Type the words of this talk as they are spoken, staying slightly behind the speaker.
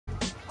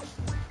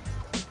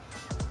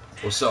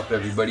What's up,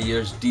 everybody?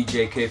 Here's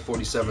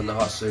DJK47 the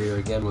Hustler here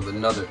again with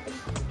another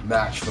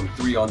match from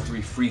 3on3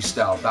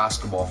 Freestyle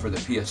basketball for the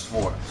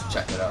PS4.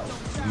 Check it out.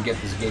 You can get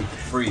this game for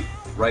free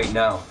right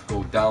now.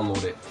 Go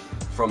download it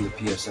from the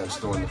PSN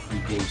store in the free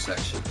game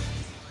section.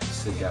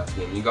 Sick ass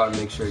game. You gotta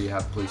make sure you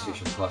have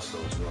PlayStation Plus though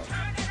as well.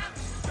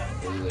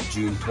 This is a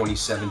June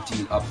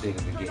 2017 update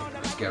of the game.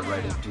 Let's get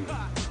right into it.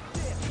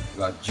 We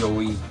got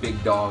Joey,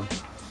 Big Dog,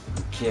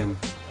 and Kim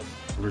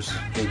versus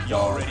Big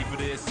Dog. Ready for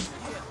this?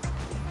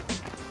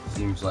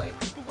 Seems like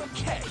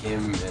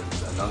Kim and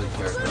another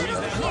character. You see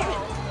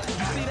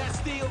that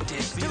steal?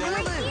 See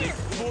that? They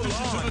full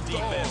on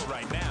defense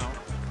right now.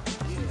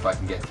 See if I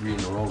can get 3 in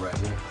a row right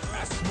here.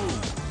 That's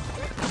smooth.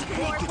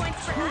 4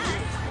 points for us.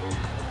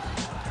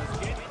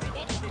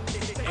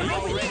 Hey,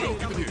 y'all ready?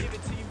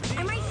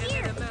 I'm right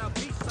here.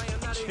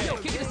 Yo,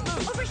 kick it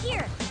smooth. Over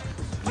here.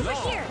 Over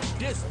here.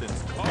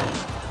 Distance call.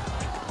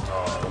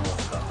 Oh,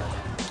 almost got that.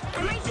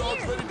 I'm right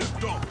here.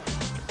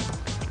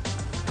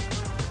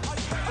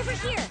 Over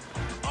here.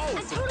 Oh,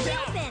 I'm totally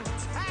open.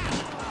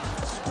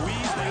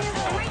 squeeze that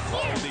ball. Right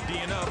here. Oh, they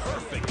D'ing up.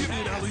 Perfect. Give me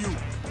an alley-oop.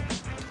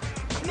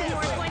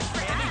 4 points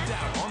for Any us.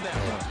 doubt on that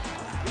one?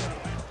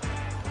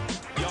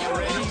 Y'all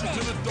ready?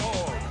 To the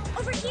dog.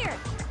 Over here.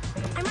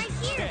 I'm right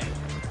here.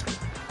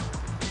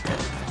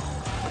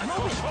 I'm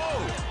open. Oh,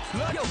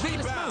 yo,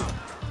 rebound.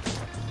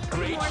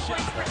 Great 4 points shot.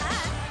 for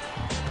us.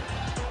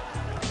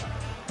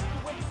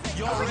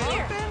 Y'all Over ready?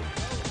 here.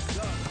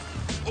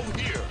 Over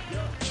here.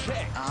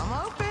 Check. I'm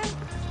open.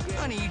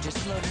 Honey, you just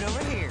floated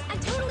over here. I'm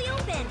totally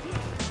open.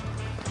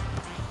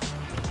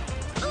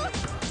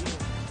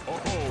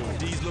 Oh,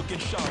 D's looking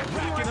sharp. 4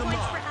 Racking them points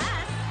up. for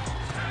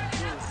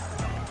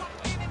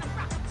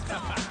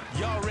us.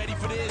 Y'all ready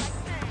for this?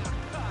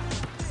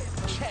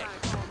 Check.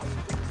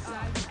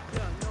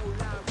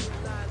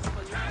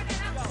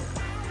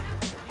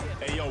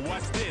 Hey, yo,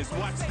 watch this.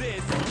 Watch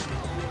this.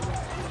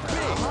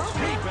 Big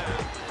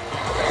rebound.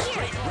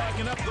 Straight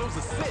racking up those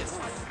assists.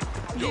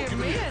 Give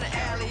me an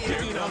alley-oop.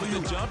 Here comes the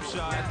jump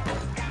shot.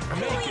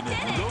 Making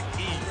it look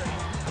easy.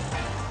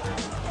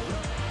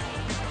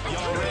 I'm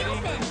Y'all totally ready?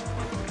 open.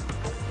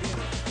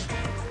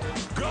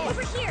 Go.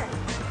 Over here.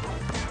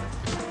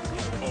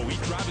 Oh, he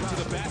driving to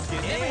the basket.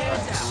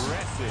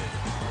 Aggressive.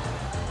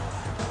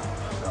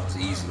 That was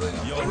an easy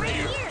layup. Y'all I'm right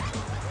ready? here.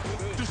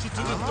 Dish it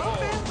to the I'm dog.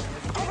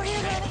 open. Over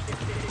here, honey.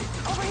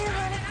 Over here,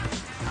 honey.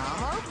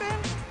 I'm open.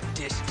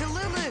 Dish to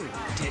Lulu.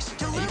 Dish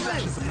to He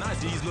flashing Lulu. some nice.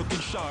 D's looking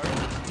sharp.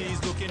 D's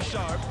looking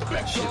sharp.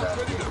 That shit out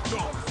of here.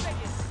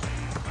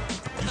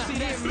 You see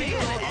that Me steal?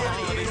 an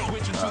Oh, they alley-oop.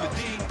 switching to the D.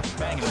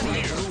 Banging Honey, you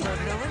it just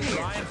floated over here.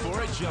 Trying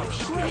for a jump 4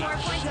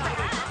 shot. points for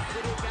us.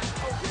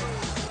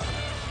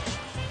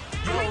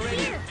 Y'all Right ready?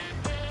 here.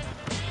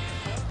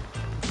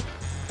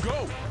 Go.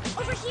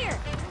 Over here.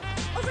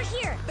 Over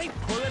here. They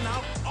pulling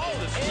out all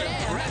the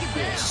strength.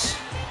 Yes.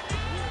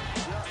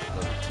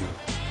 Number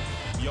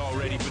 2. Y'all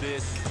ready for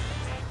this?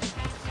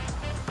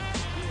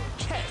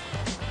 Check.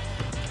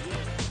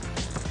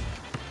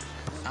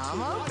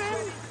 I'm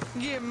open.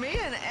 Give me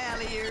an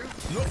alley-oop.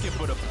 Looking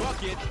for the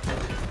bucket.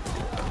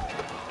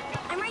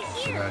 I'm right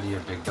Get here. out of here,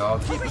 Big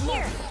Dog. Over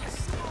here.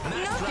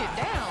 Knock it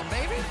down,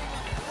 baby.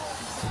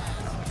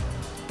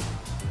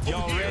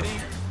 Y'all ready?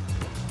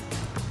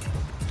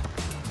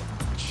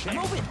 Check. I'm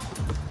open.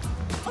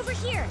 Over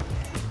here.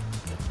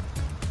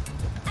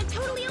 I'm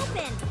totally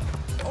open.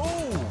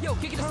 Oh, Yo,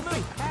 kick it a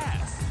smooth.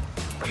 pass.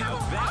 Now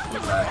that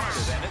was Nice.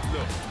 harder than it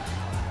looked.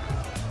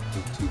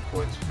 Took 2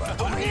 points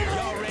back. Over here.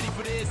 Y'all ready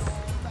for this?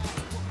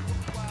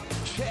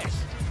 Check.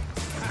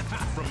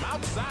 From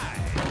outside.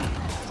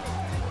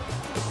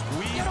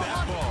 Squeeze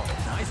that ball.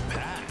 Nice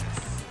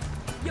pass.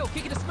 Yo,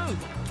 kick it a smooth.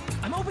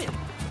 I'm open.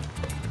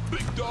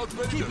 Big dog's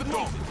ready to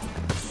go.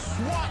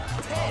 Swat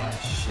Oh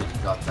shit, he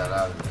got that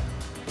out of there.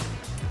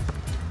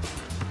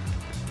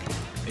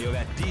 Hey, yo,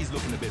 that D's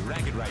looking a bit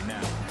ragged right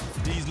now.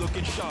 D's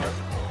looking sharp.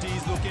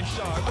 D's looking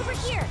sharp. Over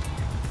here.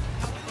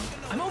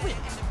 I'm open.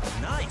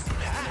 Nice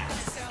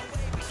pass.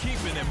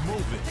 Keeping it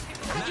moving.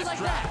 How'd you like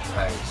Nice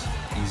that? Nice.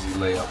 Easy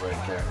layup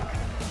right there.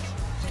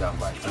 It's down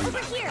by 3. Over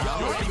here.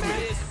 Y'all ready for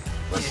this?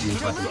 Let's see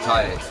if I can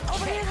tie it.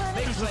 Over here,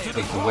 honey.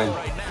 Take the win.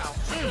 Right now.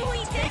 Oh,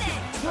 he did it.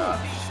 Ah,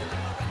 shit.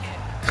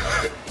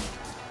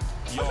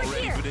 Y'all Over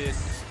ready here. for this?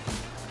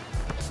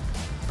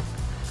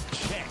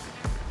 Check.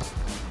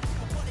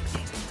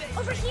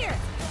 Over here.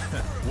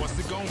 What's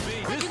it gonna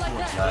be? How'd you like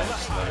that?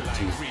 Nice. Number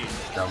 2.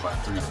 It's down by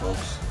 3,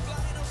 folks.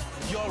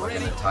 Y'all Am I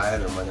ready? gonna tie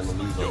it or am I gonna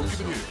lose on this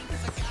one?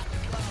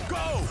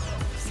 Go!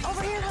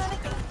 Over here, honey.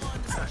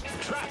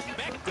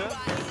 Trifecta.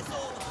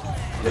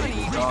 Yeah,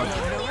 Big Dog.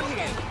 Floated over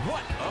here.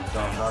 What a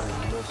Dog not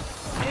even missed.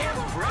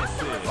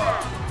 impressive. Ah.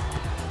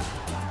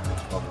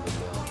 That's probably the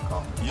nail of the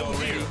coffin. Y'all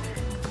ready?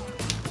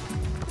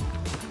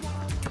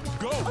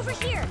 Go! Over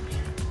here.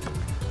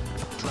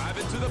 Drive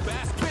it to the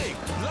basket. Big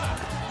block.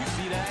 You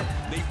see that?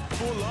 They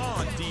full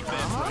on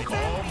defense like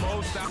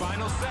almost the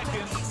final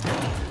seconds.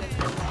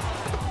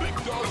 Big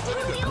dog. What's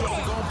it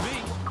gonna be?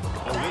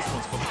 Oh, this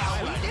one's for the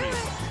highlight Do reel.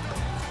 it.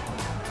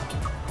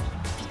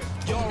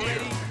 Y'all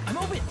ready? I'm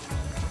open.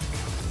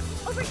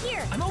 Over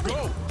here. I'm open.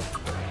 Go.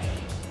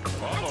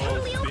 I'm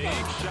totally open.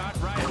 Big shot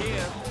right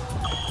here.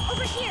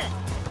 Over here.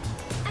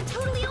 I'm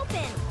totally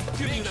open.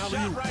 Big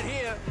shot right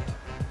here.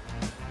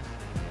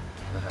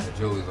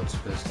 Joey looks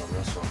pissed on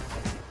this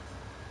one.